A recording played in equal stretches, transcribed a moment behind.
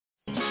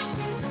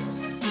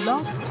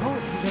Blog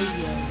Talk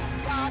Radio.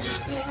 God is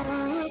good.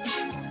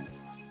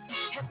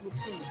 Help me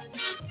sing.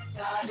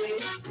 God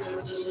is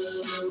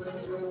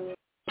good.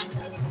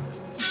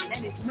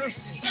 And His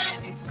mercy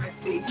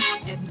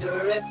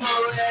endureth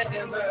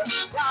forever.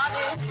 God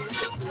is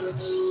good.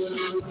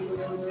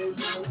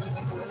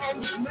 And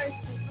His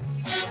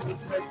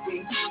mercy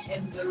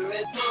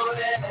endureth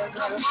forever.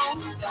 Come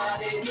on,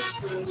 God is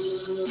good.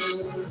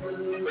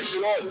 Praise the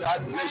Lord.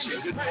 God bless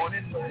you. Good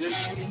morning, good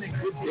evening,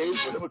 good day,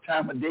 whatever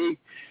time of day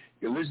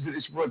you listen to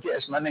this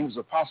broadcast. My name is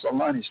Apostle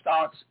Lonnie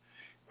Stocks.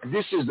 And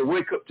this is the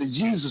Wake Up to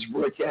Jesus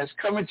broadcast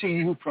coming to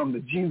you from the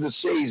Jesus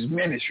Saves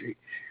Ministry,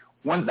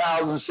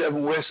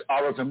 1007 West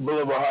Arlington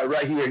Boulevard,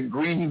 right here in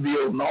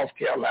Greenville, North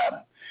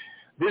Carolina.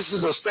 This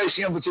is a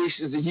special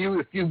invitation to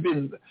you. If you've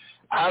been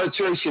out of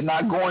church, you're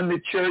not going to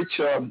church,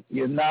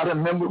 you're not a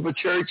member of a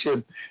church,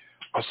 or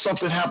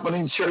something happened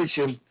in church,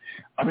 and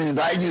I'm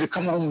inviting you to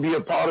come home and be a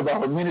part of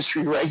our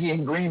ministry right here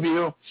in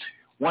Greenville,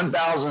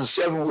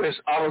 1007 West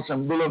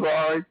Arlington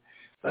Boulevard,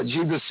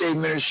 Jesus Save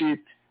Ministry.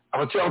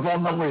 Our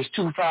telephone number is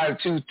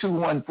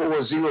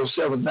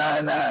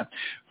 252-214-0799. I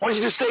want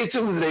you to stay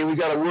tuned today. We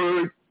got a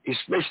word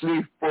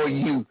especially for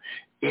you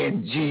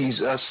in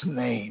Jesus'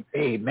 name.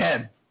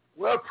 Amen.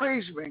 Well,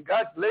 praise you, man.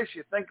 God bless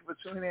you. Thank you for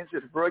tuning in to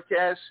the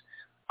broadcast.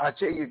 I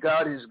tell you,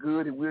 God is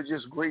good, and we're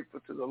just grateful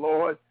to the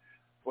Lord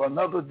for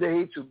another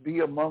day to be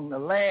among the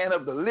land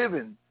of the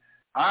living.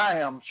 I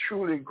am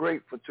truly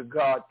grateful to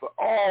God for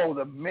all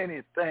the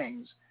many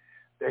things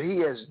that He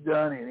has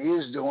done and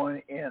is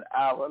doing in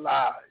our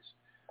lives.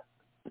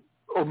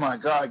 Oh, my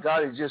God,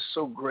 God is just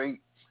so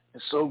great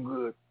and so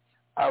good.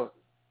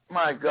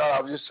 My God,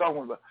 I was just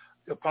talking about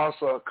the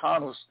Apostle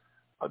Connors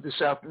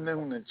this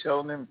afternoon and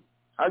telling him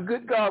how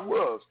good God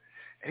was.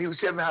 And he was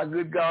telling me how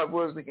good God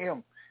was to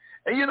him.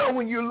 And, you know,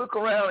 when you look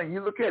around and you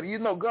look at it, you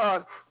know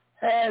God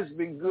has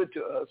been good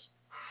to us.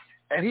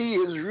 And He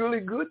is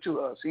really good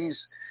to us. He's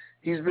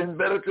been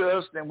better to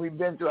us than we've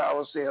been to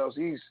ourselves.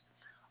 He's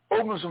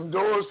opened some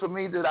doors for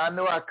me that I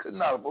know I could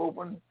not have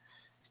opened.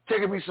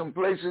 Taken me some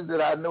places that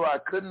I know I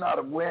could not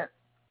have went.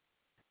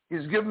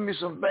 He's given me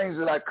some things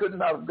that I could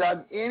not have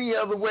gotten any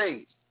other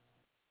way.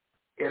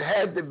 It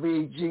had to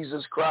be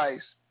Jesus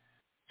Christ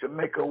to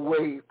make a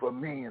way for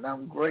me, and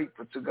I'm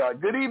grateful to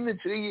God. Good evening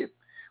to you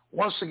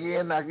once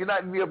again. Now, if you're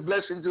not going to be a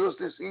blessing to us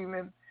this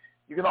evening,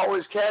 you can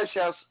always cash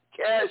app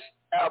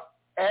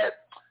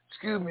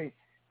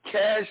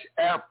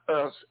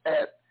us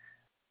at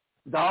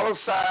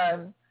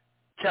 $,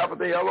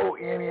 capital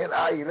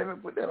LONNIE. Let me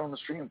put that on the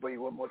screen for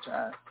you one more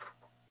time.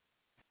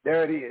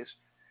 There it is.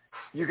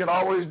 You can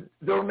always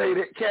donate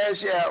it,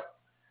 cash app,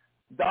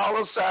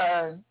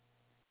 $,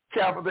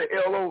 capital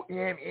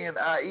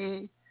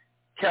LONNIE,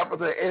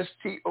 capital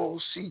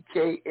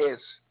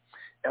STOCKS.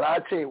 And I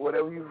tell you,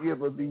 whatever you give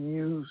will be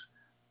used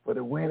for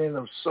the winning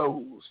of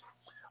souls.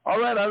 All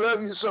right, I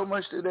love you so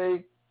much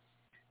today.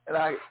 And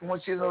I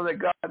want you to know that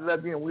God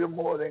loves you and we're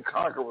more than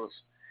conquerors.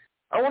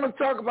 I want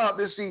to talk about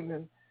this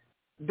evening,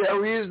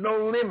 there is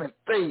no limit,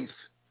 faith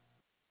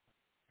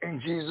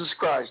in Jesus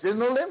Christ. There's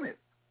no limit.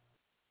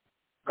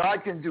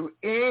 God can do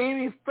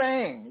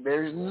anything.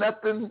 There's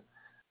nothing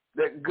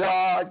that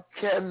God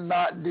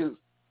cannot do.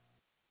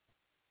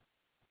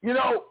 You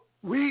know,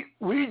 we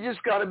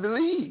just got to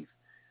believe.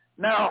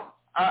 Now,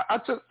 I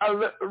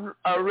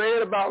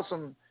read about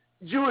some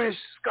Jewish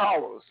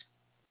scholars.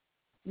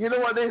 You know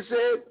what they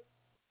said?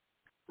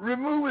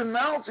 Removing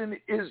mountain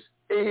is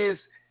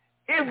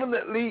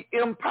infinitely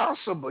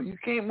impossible. You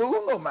can't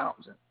move no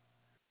mountain.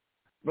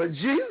 But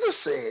Jesus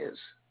says,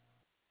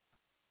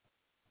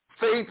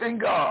 faith in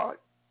God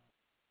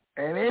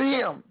and in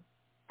Him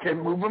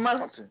can move a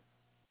mountain.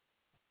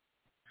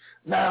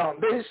 Now,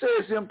 they say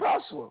it's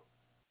impossible.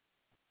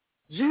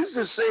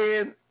 Jesus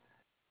said,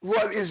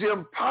 what is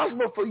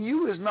impossible for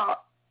you is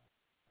not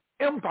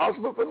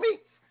impossible for me.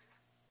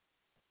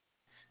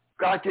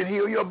 God can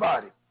heal your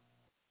body.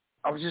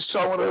 I was just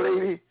talking with a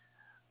lady,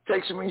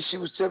 texting me. She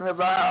was telling me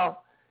about how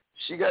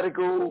she got to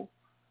go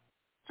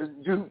to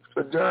do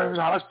a Durham's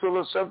hospital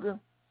or something.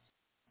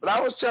 But I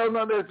was telling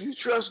her that if you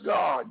trust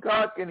God,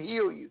 God can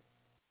heal you.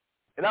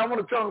 And I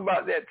want to talk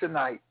about that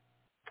tonight.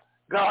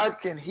 God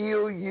can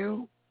heal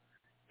you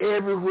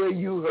everywhere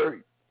you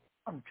hurt.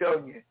 I'm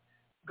telling you,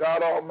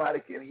 God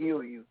Almighty can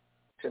heal you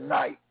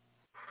tonight.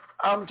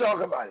 I'm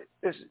talking about it.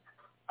 Listen,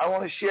 I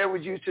want to share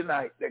with you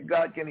tonight that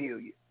God can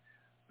heal you.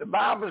 The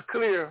Bible is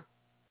clear.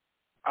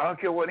 I don't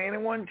care what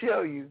anyone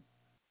tell you.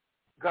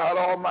 God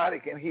Almighty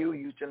can heal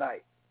you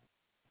tonight.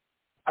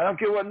 I don't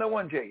care what no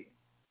one tell you.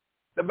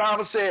 The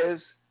Bible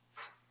says,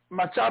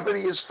 my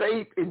topic is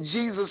faith in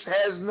Jesus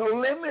has no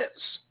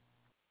limits.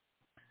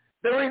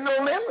 There ain't no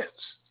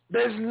limits.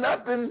 There's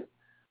nothing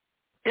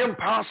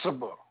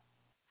impossible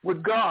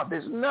with God.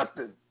 There's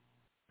nothing.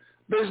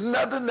 There's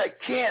nothing that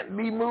can't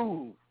be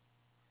moved.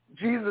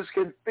 Jesus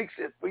can fix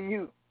it for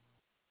you.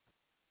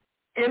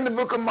 In the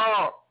book of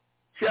Mark,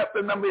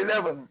 chapter number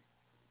 11,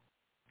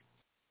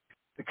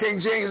 the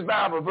King James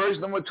Bible, verse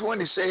number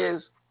 20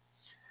 says,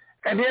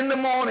 and in the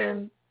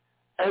morning,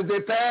 as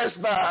they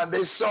passed by,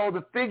 they saw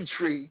the fig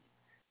tree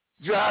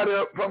dried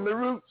up from the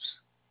roots.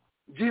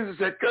 Jesus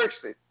had cursed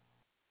it.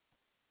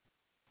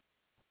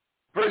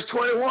 Verse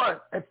 21,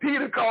 and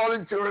Peter called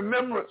him to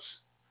remembrance,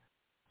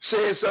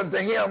 says unto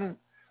him,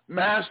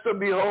 Master,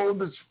 behold,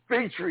 the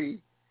fig tree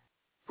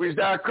which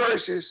thou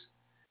cursest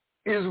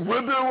is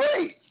withered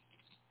away.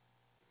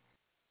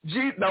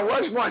 Now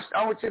watch.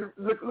 I want you to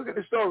look at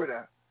the story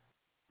now.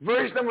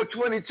 Verse number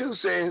 22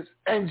 says,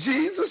 and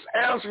Jesus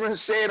answering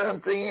said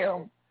unto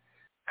him,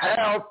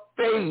 have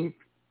faith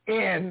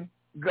in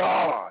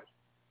God.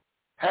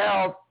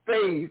 Have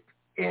faith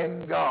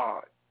in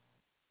God.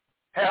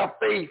 Have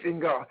faith in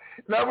God.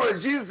 In other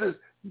words, Jesus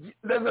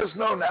let us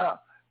know now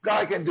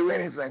God can do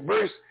anything.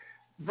 Verse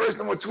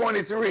number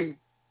 23.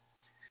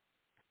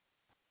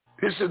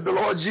 This is the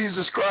Lord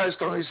Jesus Christ.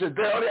 He said,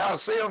 verily I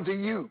say unto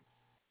you,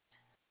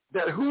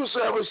 that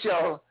whosoever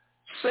shall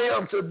say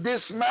unto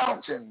this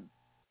mountain,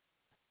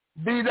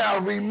 be thou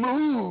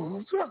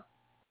removed,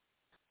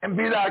 and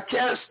be thou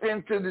cast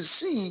into the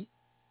sea,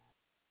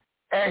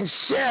 and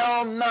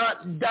shall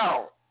not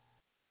doubt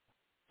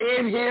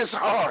in his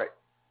heart,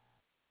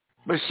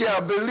 but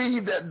shall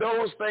believe that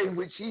those things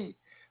which he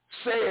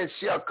said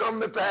shall come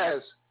to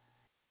pass,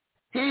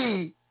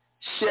 he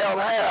shall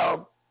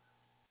have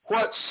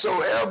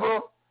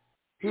whatsoever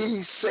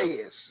he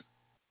says.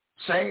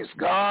 Saints,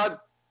 God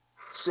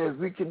says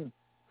we can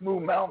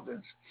move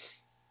mountains.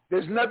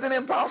 There's nothing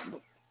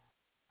impossible.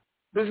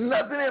 There's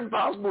nothing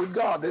impossible with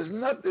God. There's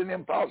nothing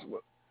impossible.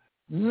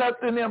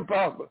 Nothing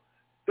impossible.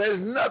 There's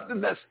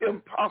nothing that's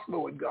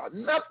impossible with God.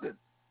 Nothing.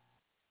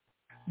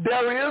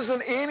 There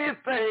isn't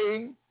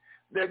anything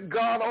that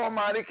God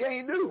Almighty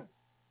can't do.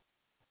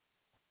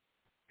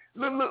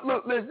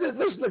 Look,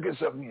 let's look at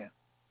something here.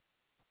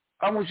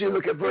 I want you to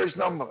look at verse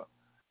number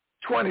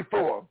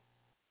 24.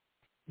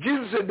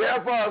 Jesus said,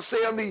 therefore I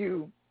say unto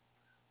you,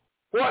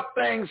 what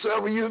things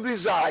soever you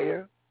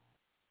desire,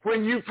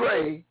 when you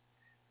pray,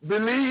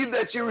 believe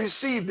that you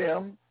receive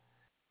them,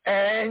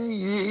 and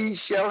ye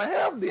shall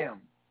have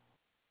them.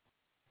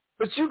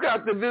 But you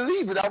got to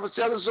believe it. I was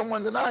telling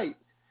someone tonight,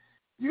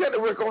 you got to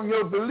work on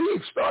your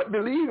belief. Start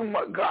believing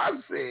what God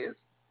says,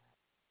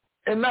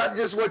 and not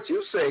just what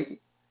you say,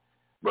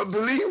 but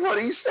believe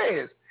what he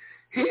says.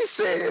 He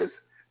says,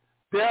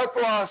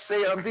 therefore I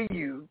say unto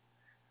you,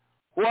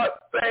 what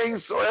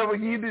things soever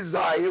ye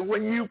desire,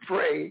 when you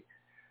pray,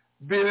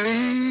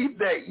 believe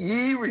that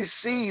ye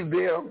receive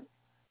them,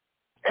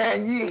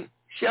 and ye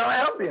shall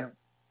have them.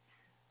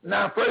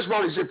 Now, first of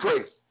all, he said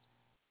pray.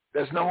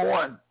 That's number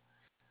one.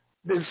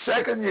 Then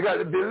second, you got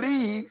to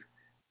believe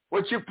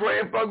what you're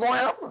praying for going to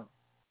happen.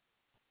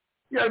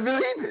 You got to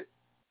believe it.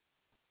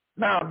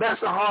 Now,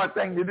 that's a hard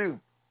thing to do.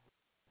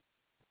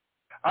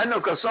 I know,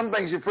 because some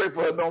things you pray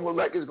for don't look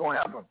like it's going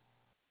to happen.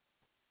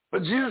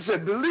 But Jesus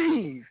said,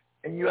 believe,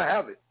 and you'll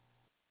have it.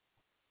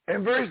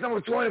 In verse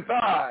number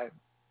 25,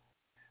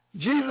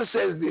 Jesus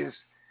says this,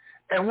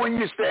 and when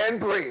you stand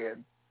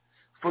praying,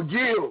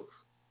 forgive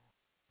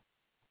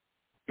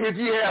if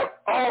ye have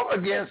aught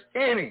against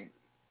any,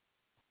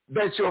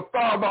 that your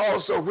Father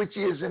also which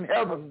is in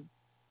heaven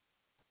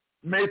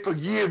may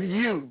forgive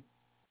you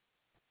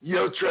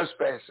your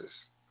trespasses.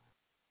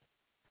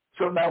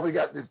 So now we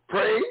got to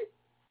pray,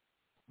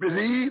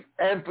 believe,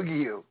 and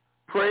forgive.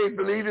 Pray,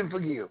 believe, and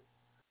forgive.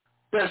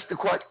 That's the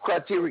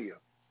criteria.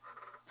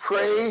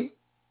 Pray,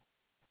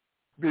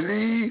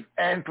 believe,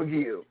 and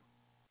forgive.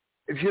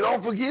 If you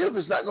don't forgive,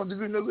 it's not going to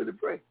do no good to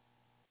pray.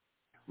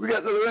 We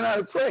got to learn how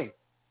to pray.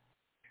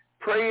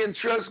 Pray and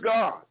trust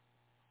God.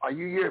 Are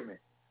you hearing me?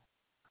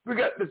 We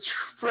got to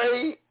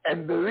pray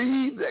and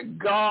believe that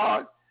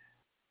God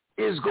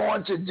is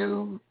going to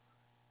do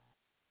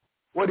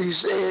what he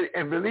said,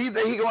 and believe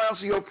that he's going to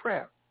answer your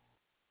prayer.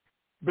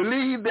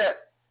 Believe that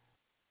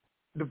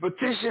the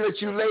petition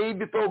that you laid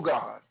before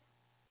God,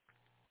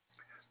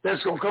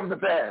 that's going to come to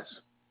pass.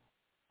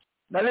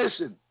 Now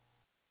listen,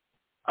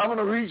 I'm going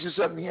to read you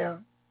something here.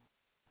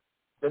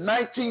 The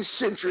 19th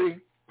century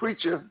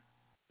preacher,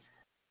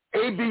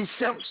 A.B.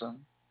 Simpson,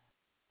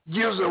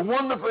 gives a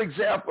wonderful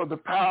example of the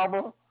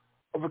power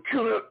of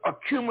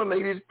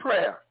accumulated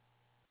prayer.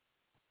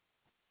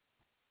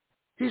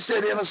 He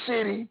said in a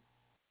city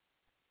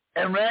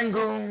in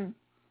Rangoon,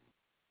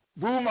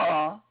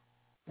 Burma,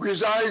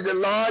 resided the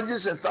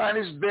largest and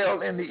finest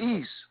bell in the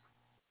East.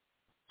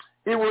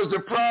 It was the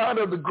pride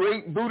of the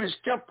great Buddhist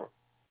temple,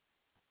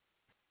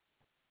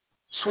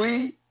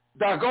 Sui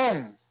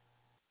Dagong.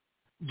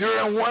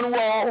 During one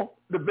wall,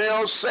 the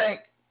bell sank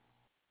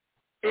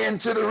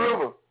into the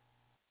river.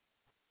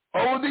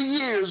 Over the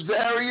years,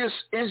 various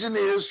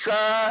engineers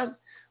tried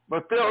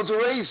but failed to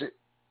raise it.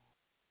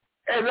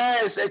 At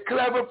last, a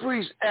clever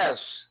priest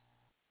asked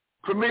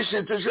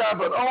permission to try,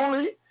 but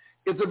only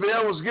if the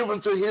bell was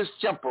given to his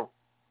temple.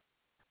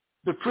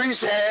 The priest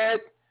had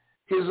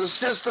his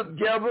assistant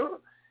gather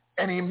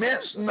an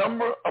immense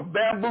number of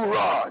bamboo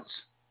rods.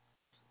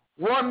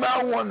 One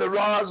by one, the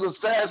rods were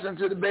fastened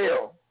to the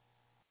bell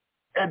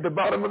at the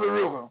bottom of the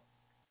river.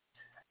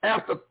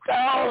 After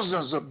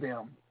thousands of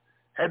them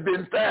had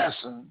been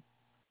fastened,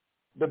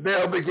 the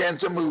bell began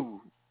to move.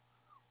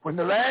 When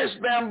the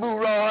last bamboo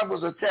rod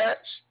was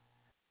attached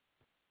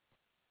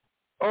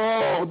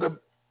Oh,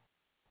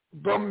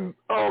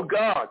 oh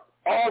God,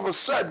 all of a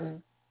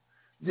sudden,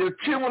 the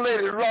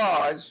accumulated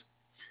rods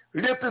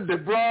lifted the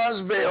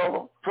bronze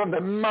veil from the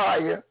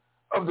mire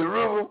of the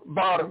river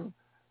bottom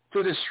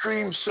to the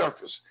stream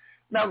surface.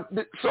 Now,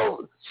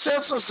 so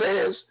Simpson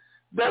says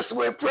that's the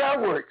way prayer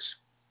works.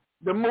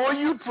 The more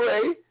you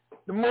pray,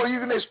 the more you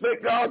can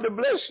expect God to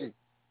bless you.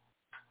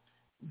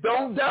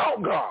 Don't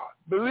doubt God.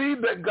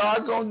 Believe that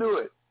God's going to do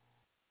it.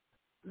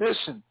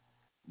 Listen,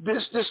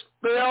 this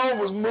spell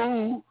was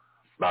moved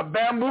by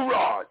bamboo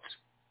rods.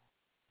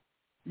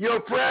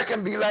 Your prayer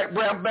can be like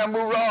bamboo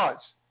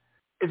rods.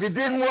 If it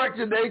didn't work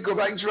today, go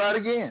back and try it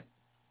again.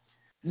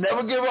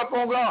 Never give up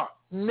on God.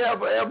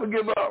 Never, ever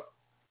give up.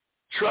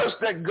 Trust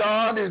that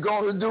God is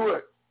going to do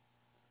it.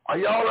 Are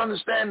y'all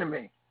understanding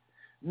me?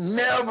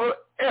 Never,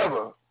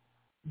 ever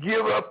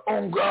give up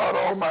on God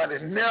Almighty.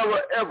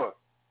 Never, ever.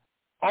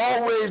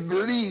 Always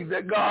believe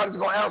that God is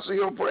going to answer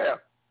your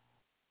prayer.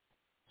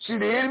 See,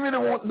 the enemy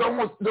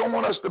don't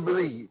want us to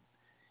believe.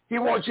 He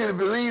wants you to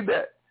believe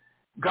that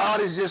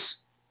God is just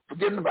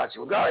forgetting about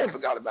you. Well, God ain't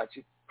forgot about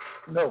you.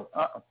 No.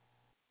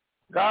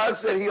 God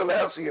said he'll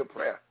answer your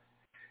prayer.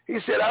 He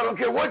said, I don't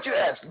care what you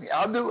ask me.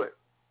 I'll do it.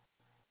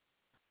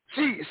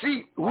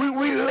 See,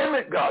 we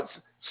limit God.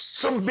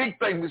 Some big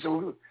thing we say,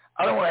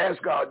 I don't want to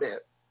ask God that.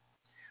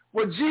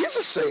 What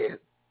Jesus said,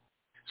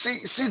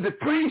 see, the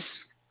priests,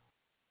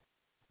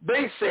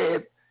 they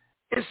said,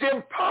 it's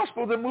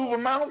impossible to move a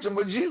mountain.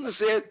 But Jesus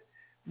said,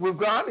 with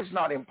God, it's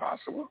not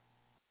impossible.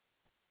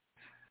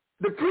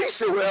 The priest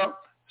said, well,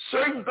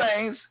 certain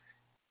things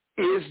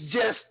is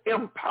just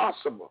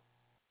impossible.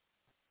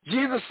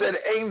 Jesus said,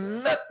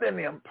 ain't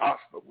nothing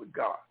impossible with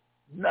God.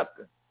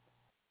 Nothing.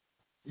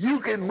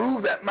 You can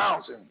move that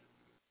mountain.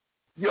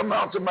 Your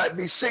mountain might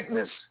be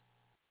sickness.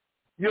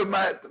 Your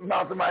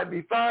mountain might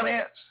be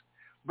finance.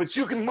 But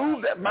you can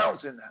move that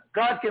mountain now.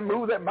 God can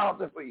move that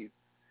mountain for you.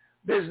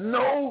 There's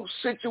no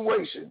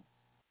situation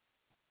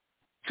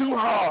too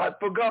hard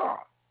for God.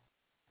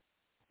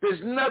 There's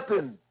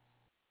nothing.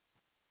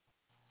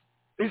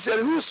 He said,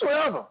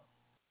 whosoever.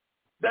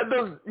 That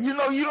does,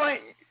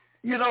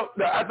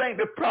 I think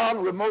the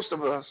problem with most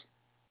of us,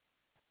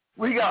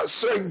 we got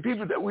certain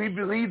people that we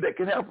believe that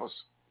can help us.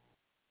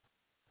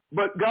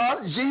 But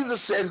Jesus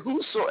said,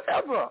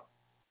 whosoever.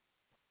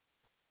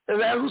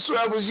 And that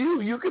whosoever is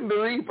you can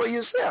believe for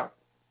yourself.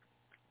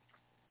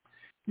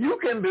 You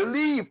can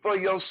believe for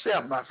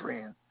yourself, my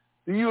friend.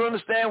 Do you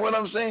understand what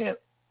I'm saying?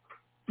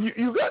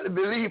 You got to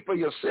believe for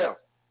yourself.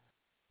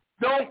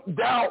 Don't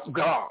doubt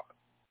God.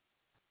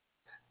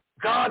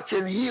 God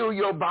can heal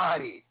your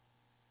body.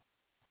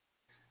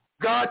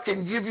 God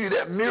can give you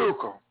that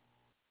miracle.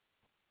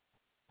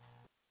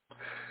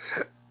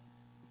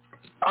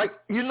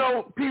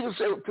 People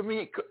say to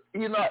me,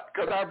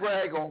 because I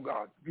brag on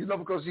God,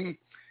 because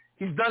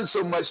he's done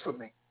so much for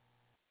me.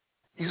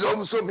 He's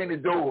opened so many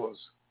doors.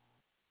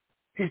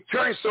 He's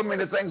turned so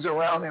many things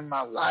around in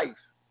my life.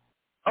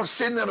 I'm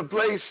sitting in a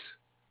place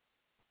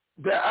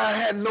that I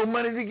had no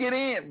money to get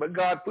in, but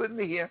God put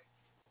me here.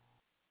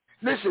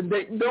 Listen,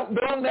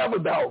 don't ever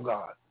doubt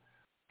God.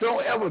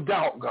 Don't ever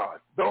doubt God.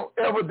 Don't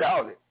ever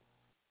doubt it.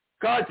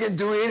 God can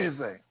do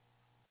anything.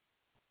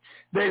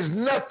 There's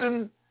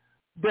nothing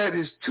that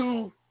is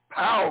too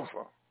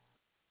powerful.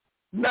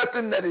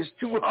 Nothing that is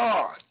too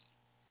hard.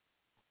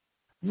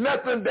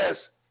 Nothing that's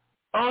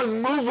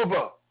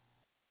unmovable.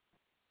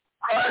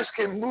 Christ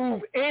can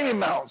move any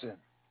mountain.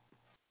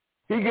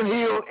 He can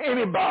heal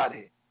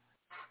anybody.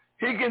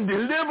 He can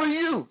deliver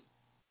you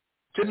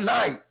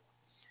tonight.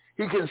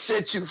 He can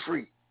set you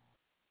free.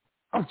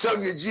 I'm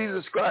telling you,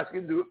 Jesus Christ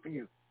can do it for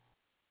you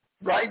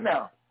right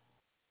now.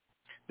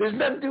 There's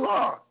nothing too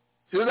hard.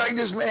 Just like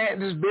this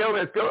bell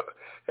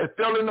that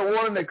fell in the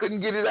water and they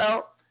couldn't get it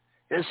out.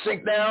 It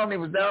sank down. It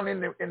was down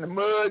in the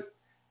mud,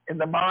 in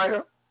the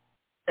mire.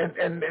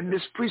 And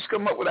this priest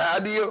come up with an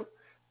idea,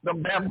 the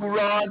bamboo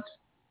rods,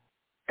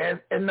 and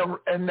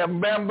the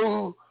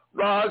bamboo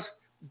rods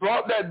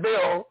brought that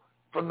bell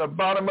from the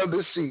bottom of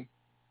the sea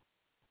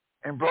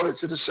and brought it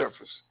to the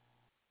surface.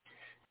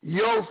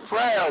 Your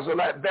prayers are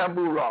like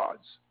bamboo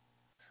rods.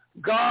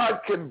 God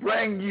can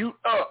bring you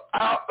up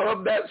out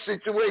of that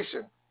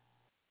situation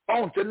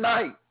on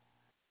tonight,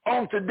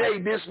 on today,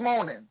 this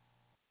morning.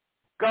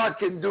 God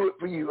can do it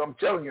for you. I'm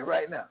telling you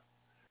right now.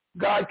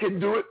 God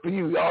can do it for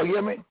you. Y'all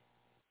hear me?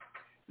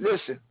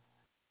 Listen,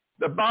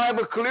 the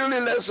Bible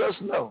clearly lets us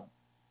know.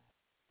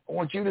 I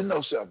want you to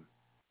know something.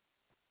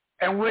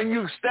 And when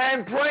you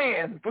stand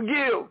praying,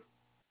 forgive.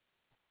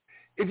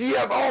 If you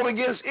have aught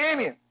against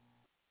any,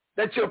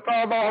 that your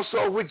Father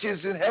also, which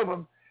is in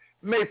heaven,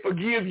 may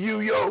forgive you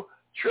your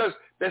trust.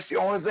 That's the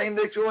only thing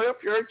that will help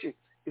you hurt you,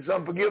 is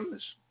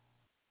unforgiveness.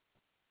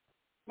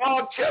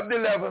 Mark chapter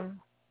 11,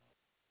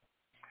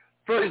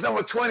 verse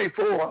number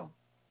 24,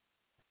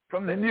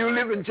 from the New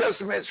Living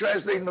Testament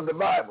translation of the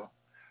Bible.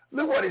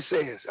 Look what it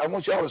says. I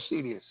want y'all to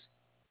see this.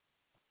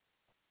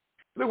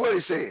 Look what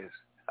it says.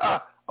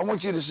 I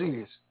want you to see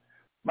this.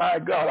 My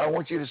God, I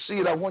want you to see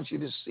it. I want you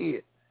to see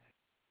it.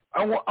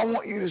 I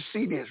want you to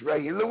see this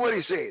right here. Look what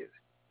it says.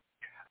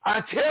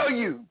 I tell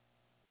you,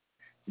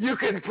 you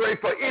can pray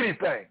for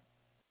anything.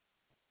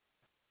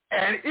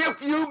 And if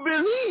you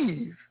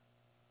believe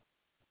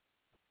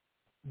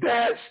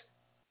that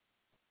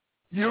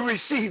you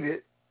receive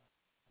it,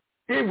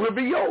 it will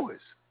be yours.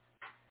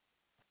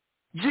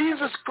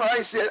 Jesus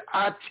Christ said,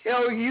 I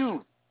tell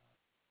you,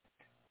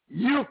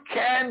 you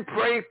can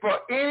pray for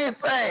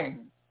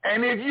anything.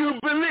 And if you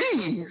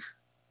believe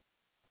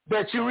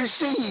that you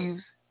receive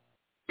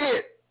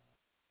it,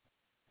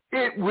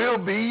 it will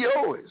be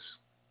yours.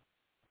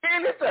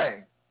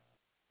 Anything.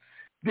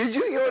 Did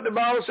you hear what the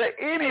Bible said?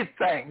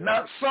 Anything,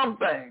 not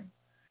something.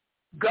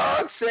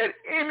 God said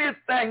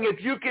anything,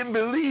 if you can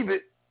believe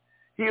it,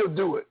 he'll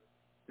do it.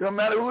 No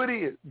matter who it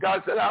is.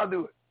 God said, I'll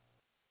do it.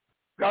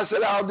 God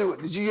said, I'll do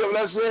it. Did you hear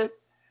what I said?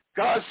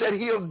 God said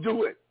he'll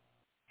do it.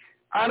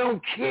 I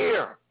don't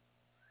care.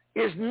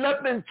 It's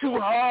nothing too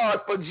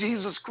hard for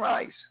Jesus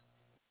Christ.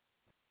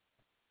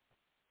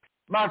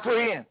 My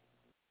friend,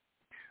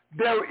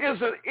 there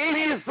isn't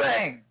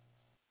anything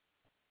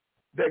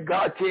that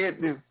God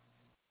can't do.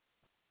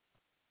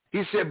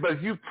 He said, but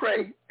if you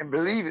pray and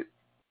believe it,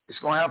 it's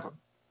going to happen.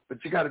 But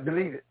you got to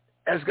believe it.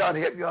 Ask God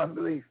to help your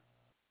unbelief.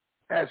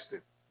 Ask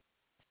him.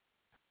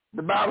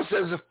 The Bible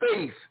says of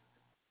faith.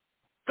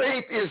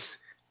 Faith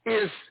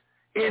is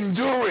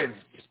enduring.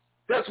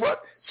 That's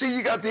what, see,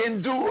 you got to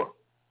endure.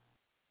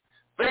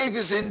 Faith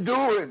is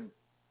enduring.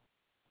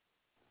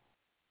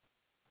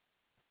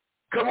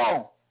 Come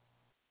on.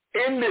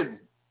 Ending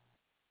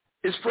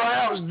is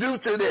perhaps due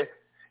to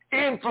the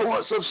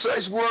influence of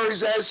such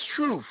words as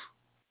truth,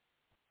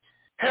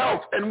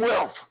 health, and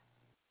wealth.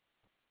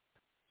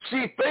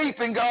 See, faith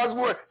in God's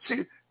word.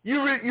 See,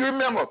 you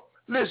remember,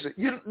 listen,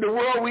 the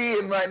world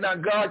we're in right now,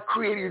 God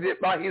created it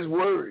by his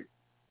word.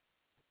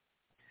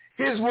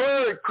 His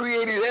word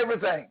created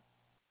everything.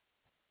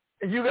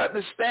 And you got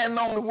to stand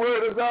on the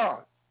word of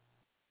God.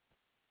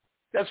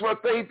 That's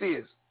what faith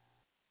is.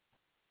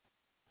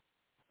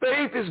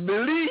 Faith is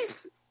belief,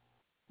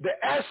 the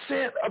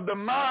assent of the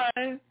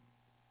mind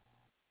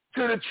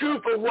to the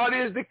truth of what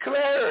is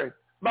declared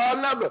by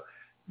another.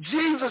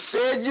 Jesus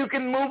said you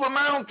can move a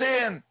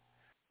mountain.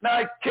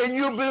 Now, can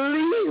you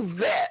believe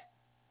that?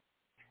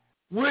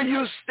 Will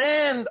you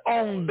stand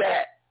on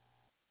that?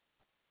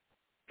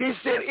 He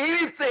said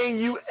anything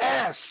you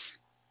ask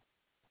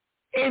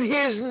in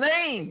his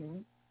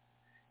name,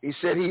 he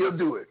said he'll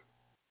do it.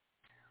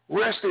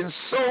 Resting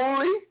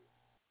solely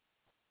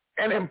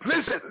and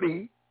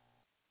implicitly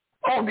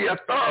on the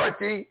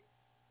authority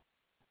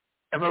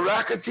and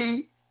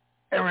veracity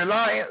and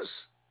reliance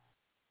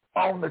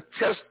on the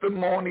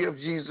testimony of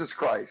Jesus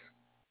Christ.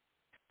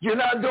 You're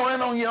not doing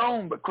it on your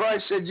own, but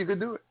Christ said you could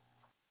do it.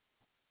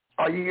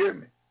 Are you hearing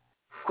me?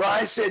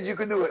 Christ said you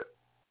could do it.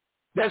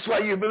 That's why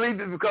you believe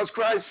it, because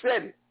Christ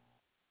said it.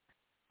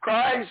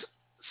 Christ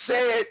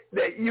said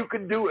that you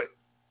could do it.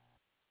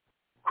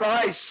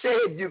 Christ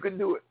said you could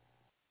do it.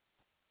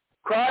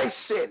 Christ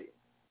said it.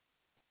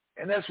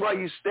 And that's why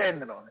you're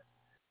standing on it,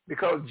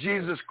 because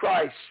Jesus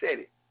Christ said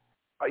it.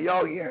 Are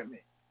y'all hearing me?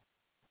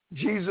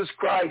 Jesus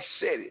Christ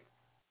said it.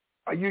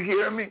 Are you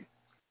hearing me?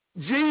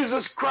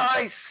 Jesus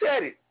Christ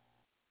said it.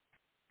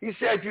 He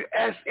said, if you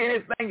ask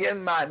anything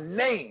in my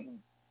name,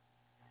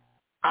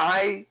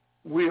 I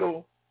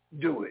will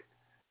do it,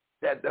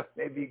 that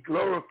may be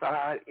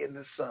glorified in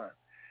the Son.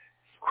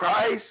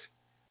 Christ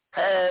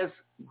has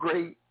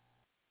great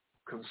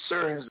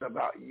concerns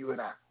about you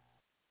and I.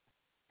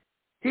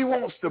 He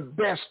wants the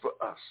best for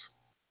us.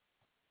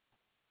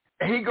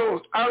 And he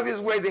goes out of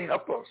his way to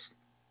help us.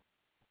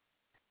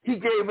 He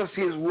gave us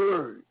his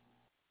word.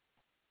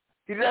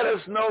 He let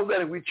us know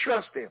that if we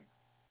trust him,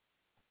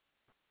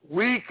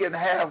 we can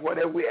have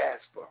whatever we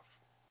ask for.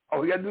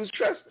 All we got to do is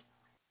trust him.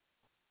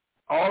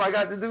 All I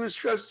got to do is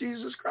trust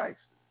Jesus Christ.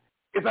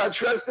 If I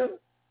trust him,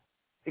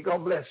 he's going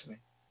to bless me.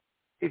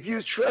 If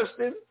you trust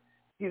him,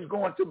 he's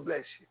going to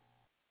bless you.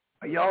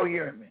 Are y'all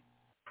hearing me?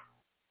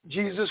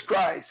 Jesus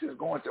Christ is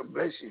going to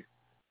bless you.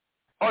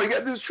 All you got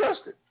to do is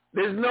trust him.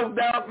 There's no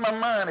doubt in my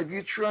mind if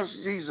you trust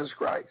Jesus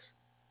Christ,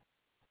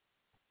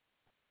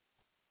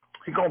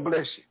 he's going to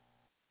bless you.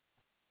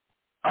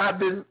 I've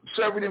been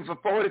serving him for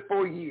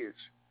 44 years,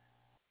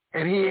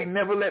 and he ain't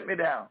never let me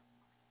down.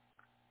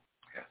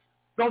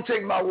 Don't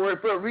take my word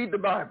for it. Read the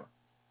Bible.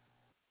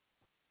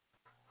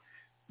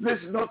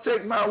 Listen, don't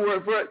take my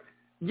word for it.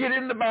 Get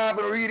in the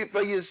Bible and read it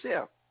for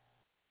yourself.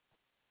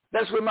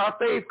 That's where my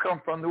faith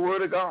comes from, the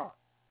word of God.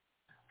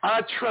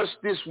 I trust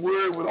this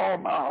word with all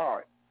my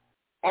heart,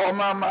 all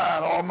my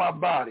mind, all my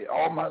body,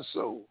 all my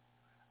soul.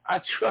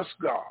 I trust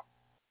God.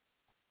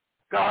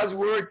 God's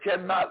word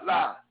cannot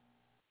lie.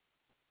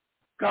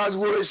 God's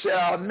word says,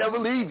 I'll never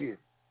leave you.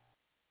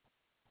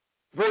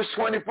 Verse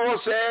 24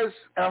 says,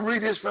 and I'm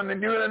reading this from the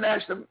New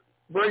International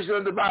Version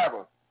of the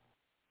Bible.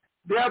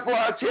 Therefore,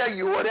 I tell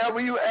you, whatever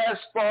you ask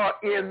for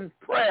in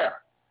prayer,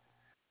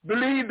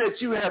 believe that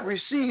you have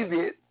received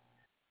it,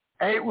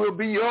 and it will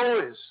be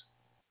yours.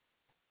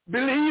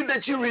 Believe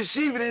that you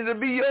receive it, and it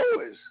will be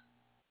yours.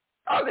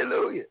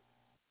 Hallelujah.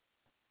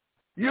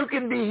 You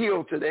can be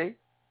healed today.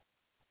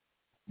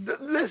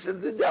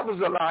 Listen, the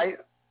devil's a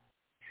liar.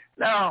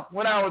 Now,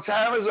 when our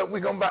time is up,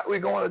 we're going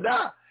to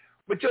die.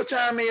 But your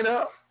time ain't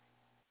up.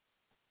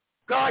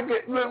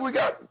 Look, we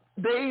got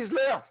days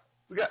left.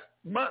 We got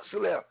months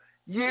left,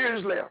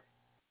 years left.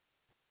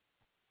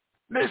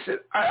 Listen,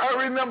 I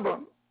remember,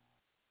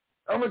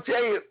 I'm going to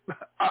tell you,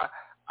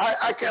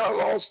 I kind of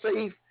lost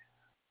faith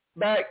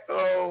back,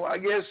 I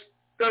guess,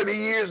 30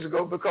 years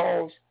ago,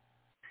 because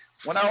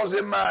when I was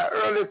in my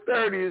early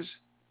 30s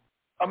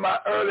or my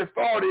early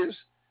 40s,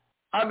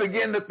 I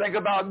began to think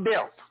about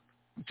death.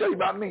 I'll tell you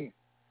about me.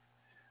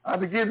 I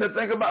began to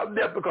think about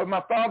death because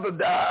my father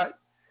died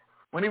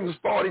when he was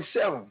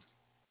 47.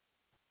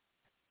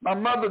 My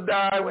mother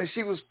died when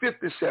she was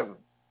 57.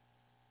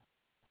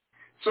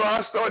 So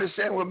I started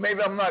saying, well,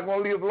 maybe I'm not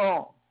going to live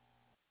long.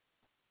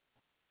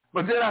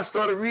 But then I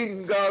started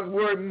reading God's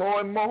word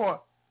more and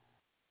more.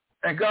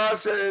 And God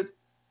said,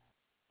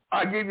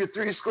 I give you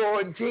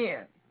 70.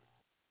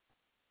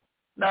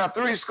 Now,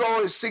 70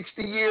 is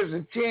 60 years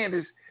and 10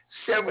 is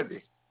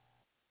 70.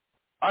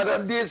 I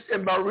done did,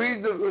 and by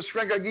reason of the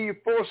strength, I give you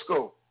 40.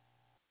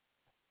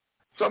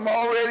 So I'm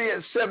already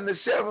at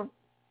 77.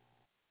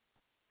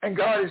 And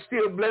God is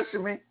still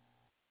blessing me.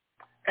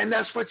 And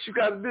that's what you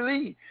got to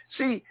believe.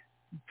 See,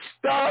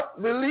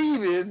 stop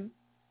believing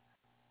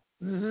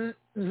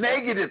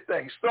negative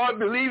things. Start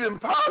believing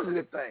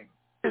positive things.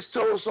 I just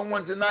told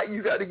someone tonight,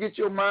 you got to get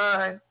your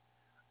mind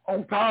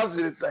on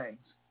positive things.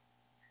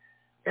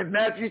 In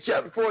Matthew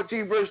chapter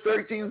 14, verse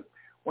 13,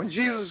 when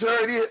Jesus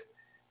heard it,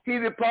 he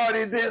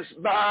departed thence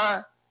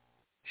by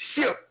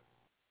ship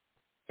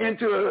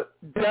into a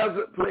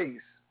desert place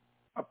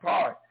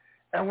apart.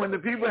 And when the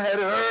people had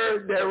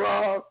heard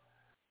thereof,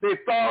 they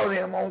followed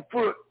him on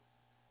foot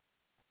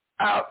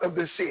out of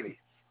the city.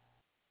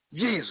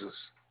 Jesus.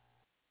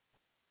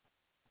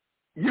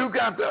 You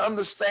got to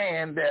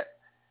understand that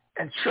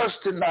and trust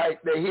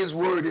tonight that his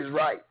word is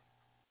right.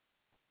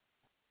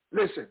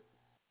 Listen,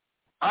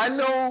 I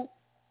know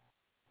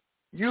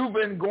you've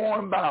been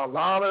going by a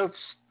lot of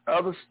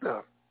other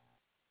stuff.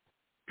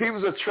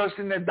 People are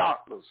trusting their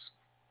doctors.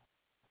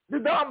 The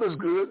doctor's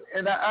good,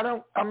 and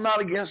I'm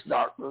not against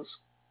doctors.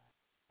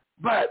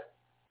 But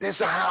there's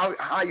a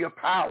higher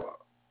power.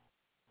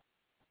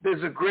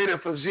 There's a greater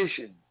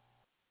physician.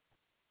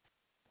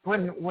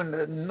 When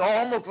the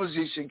normal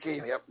physician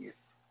can't help you,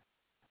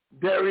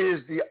 there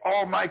is the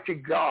Almighty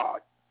God.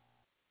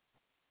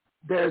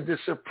 There's the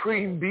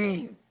Supreme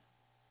Being.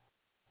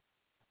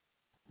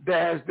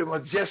 There's the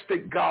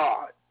majestic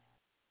God.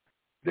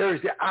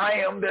 There's the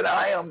I am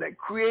that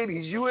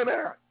created you and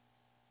I.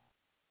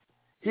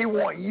 He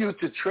wants you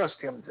to trust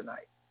him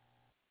tonight.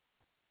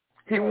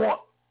 He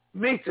wants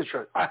me to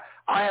trust. I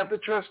have to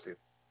trust him.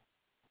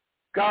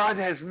 God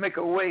has to make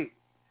a way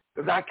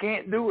because I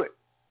can't do it.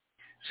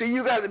 See,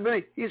 you got to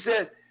believe. He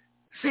said,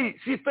 see,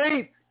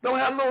 faith don't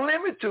have no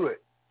limit to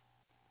it.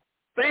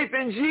 Faith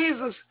in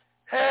Jesus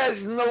has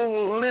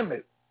no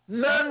limit.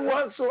 None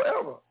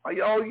whatsoever. Are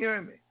y'all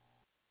hearing me?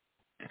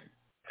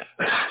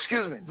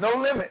 Excuse me. No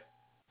limit.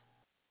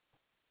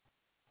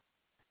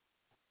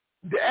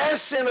 The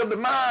accent of the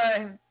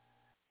mind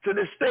to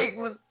the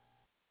statement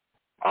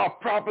or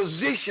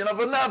proposition of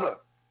another.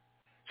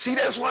 See,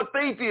 that's what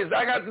faith is.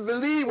 I got to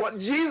believe what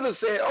Jesus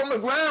said on the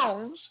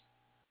grounds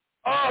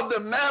of the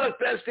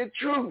manifested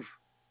truth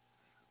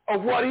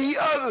of what he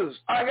utters.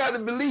 I got to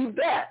believe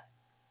that.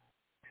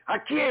 I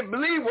can't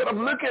believe what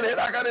I'm looking at.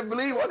 I got to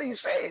believe what he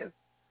says.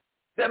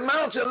 That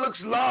mountain looks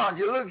large.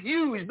 It looks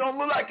huge. Don't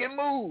look like it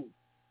moves.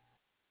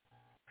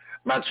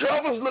 My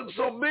troubles look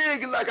so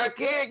big, like I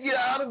can't get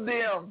out of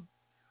them.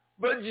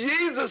 But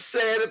Jesus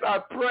said if I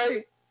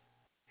pray,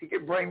 he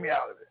can bring me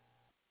out of it.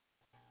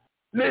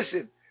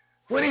 Listen,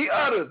 when he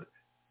uttered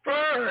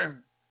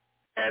firm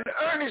and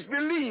earnest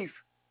belief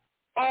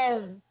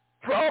on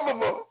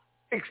probable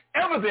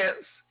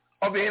evidence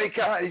of any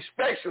kind,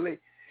 especially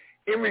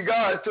in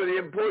regard to the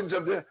importance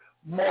of the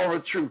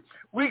moral truth.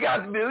 We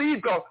got to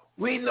believe because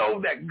we know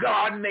that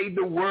God made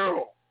the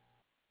world.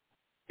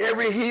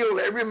 Every hill,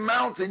 every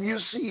mountain you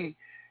see,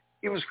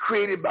 it was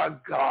created by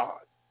God.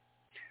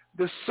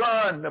 The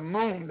sun, the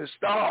moon, the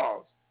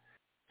stars,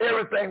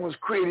 everything was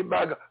created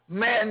by God.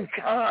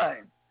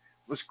 Mankind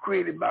was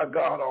created by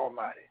God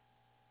Almighty.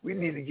 We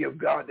need to give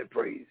God the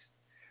praise.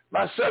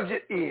 My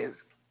subject is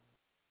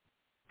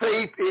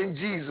faith in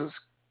Jesus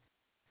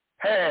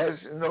has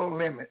no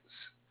limits.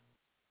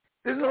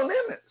 There's no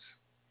limits.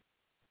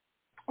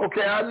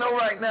 Okay, I know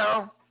right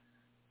now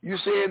you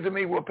said to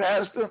me, well,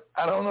 Pastor,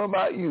 I don't know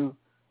about you,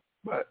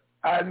 but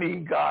I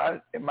need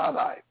God in my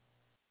life.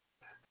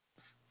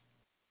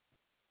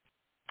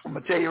 I'm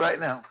going to tell you right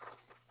now,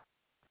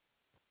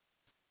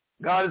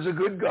 God is a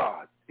good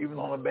God, even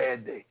on a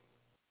bad day.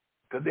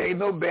 Because there ain't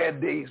no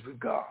bad days with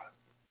God.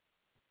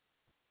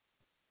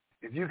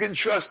 If you can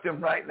trust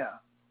him right now,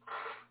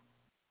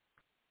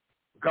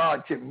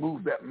 God can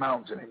move that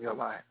mountain in your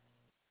life.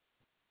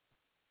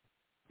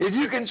 If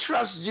you can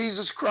trust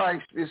Jesus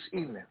Christ this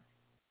evening,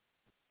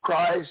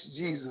 Christ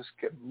Jesus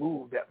can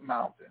move that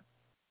mountain.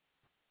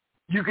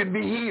 You can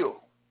be healed.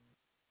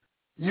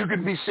 You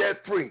can be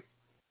set free.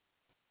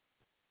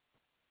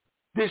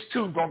 This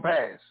too is going to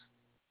pass.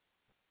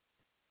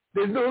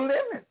 There's no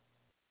limit.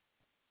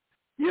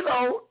 You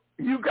know,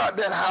 you got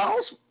that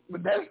house,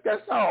 but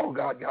that's not all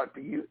God got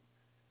for you.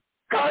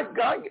 God,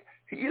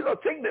 you know,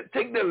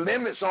 take the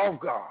limits off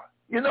God.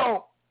 You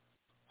know,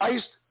 I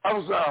used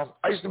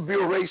to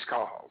build race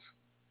cars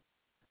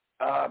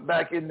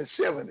back in the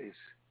 70s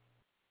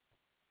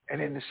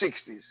and in the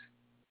 60s.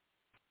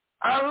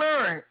 I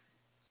learned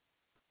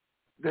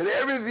that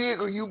every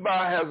vehicle you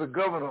buy has a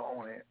governor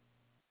on it.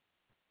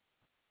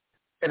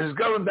 And it's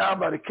governed down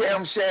by the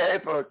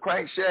camshaft or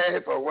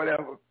crankshaft or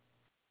whatever.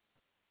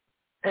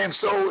 And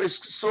so it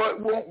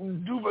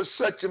won't do but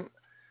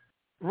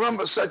run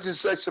but such and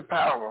such a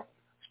power,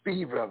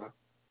 speed rather.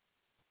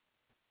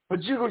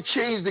 But you can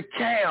change the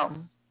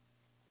cam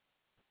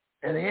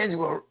and the engine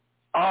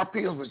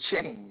RPMs will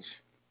change.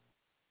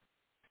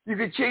 You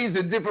can change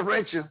the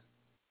differential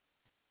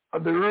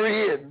of the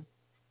rear end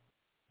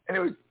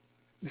and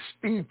the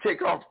speed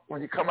take off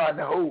when you come out in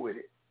the hole with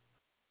it.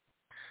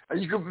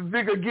 And you can put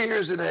bigger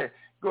gears in there,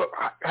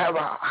 have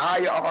a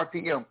higher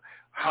RPM,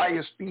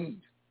 higher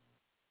speed.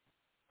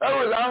 In other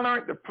words, I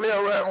learned to play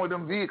around with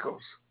them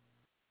vehicles.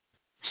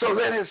 So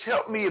that has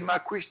helped me in my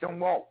Christian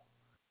walk.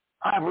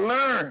 I've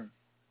learned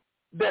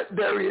that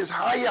there is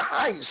higher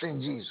heights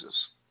in Jesus.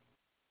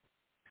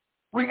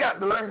 We got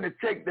to learn to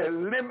take the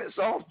limits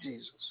off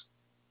Jesus.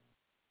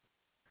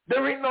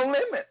 There ain't no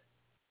limit.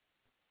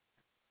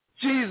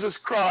 Jesus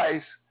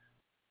Christ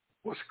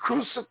was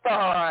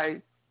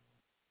crucified,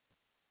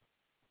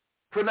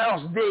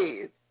 pronounced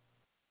dead,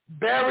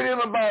 buried in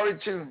a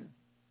borrowed tomb.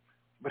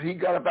 But he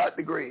got up out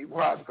the grave.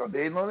 Why? Because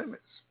there ain't no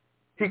limits.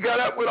 He got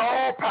up with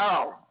all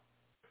power.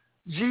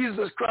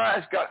 Jesus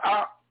Christ got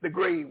out the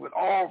grave with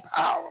all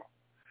power.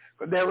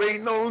 But there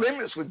ain't no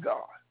limits with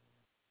God.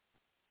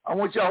 I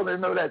want y'all to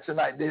know that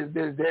tonight.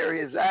 There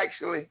is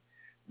actually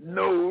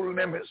no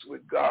limits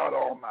with God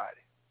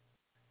Almighty.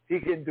 He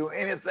can do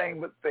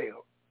anything but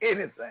fail.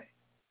 Anything.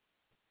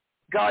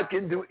 God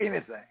can do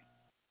anything.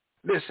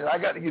 Listen, I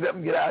got to get up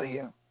and get out of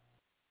here.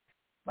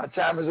 My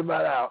time is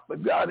about out,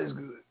 but God is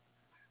good.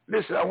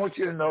 Listen, I want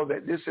you to know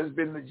that this has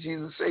been the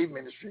Jesus Save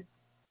Ministry.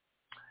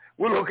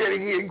 We're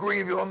located here in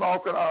Greenville,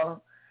 North Carolina.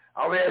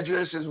 Our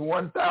address is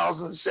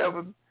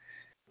 1007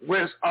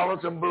 West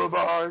Arlington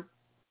Boulevard.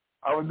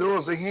 Our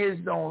doors are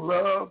hinged on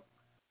love.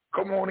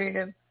 Come on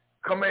in.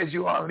 Come as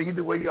you are. Lead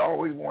the way you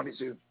always wanted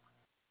to.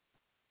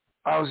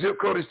 Our zip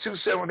code is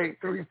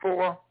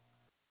 27834.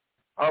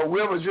 Our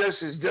web address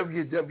is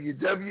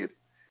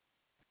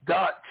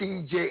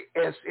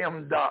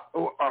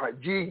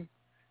www.tjsm.org.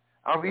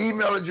 Our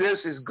email address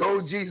is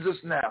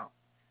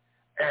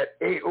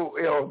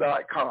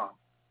gojesusnow@aol.com.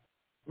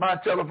 My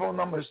telephone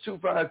number is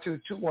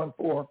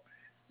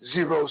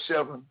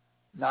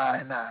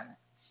 252-214-0799.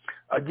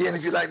 Again,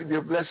 if you'd like to be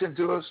a blessing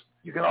to us,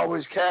 you can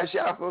always cash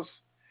out us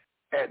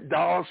at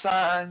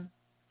 $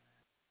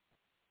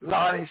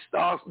 Lonnie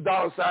Stocks,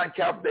 $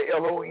 capital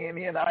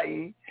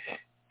LONNIE,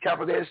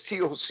 capital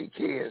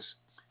STOCKS.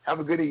 Have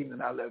a good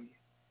evening. I love you.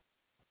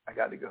 I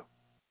got to go.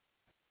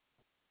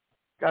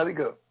 Got to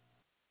go.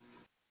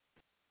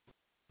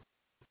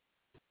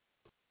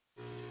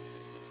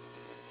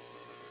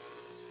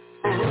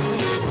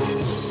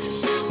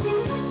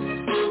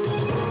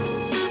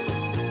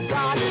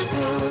 God is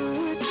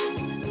good.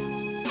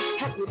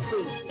 Help me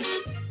sing.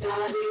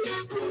 God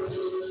is good.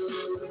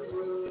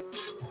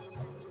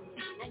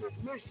 And His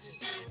mercy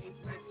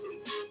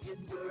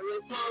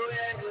endureth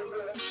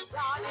forever.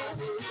 God is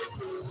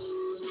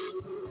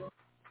good.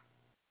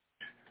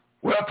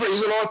 Well,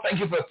 praise the Lord. Thank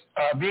you for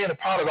being a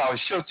part of our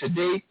show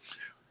today.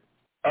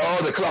 Oh,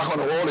 the clock on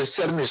the wall is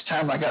telling me it's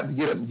time I got to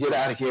get up and get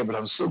out of here, but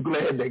I'm so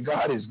glad that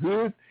God is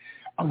good.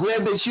 I'm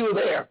glad that you were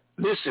there.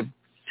 Listen,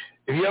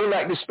 if you ever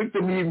like to speak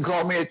to me, you can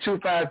call me at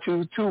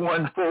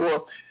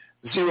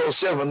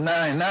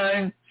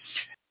 252-214-0799.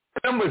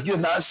 Remember, if you're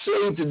not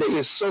saved today,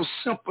 it's so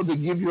simple to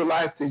give your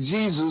life to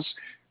Jesus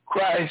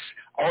Christ.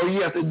 All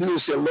you have to do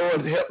is say,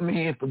 Lord, help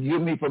me and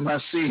forgive me for my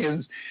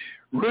sins.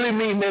 Really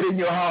mean that in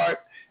your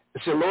heart.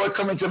 Say, Lord,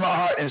 come into my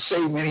heart and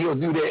save me, and He'll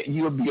do that.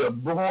 You'll be a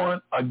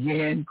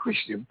born-again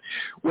Christian.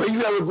 Well, you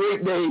have a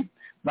great day.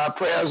 My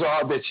prayers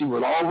are that you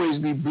will always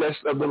be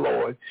blessed of the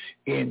Lord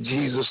in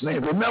Jesus'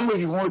 name. Remember, if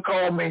you want to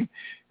call me,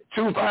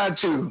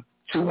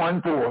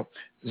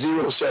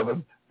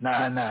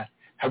 252-214-0799.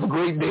 Have a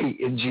great day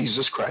in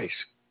Jesus Christ.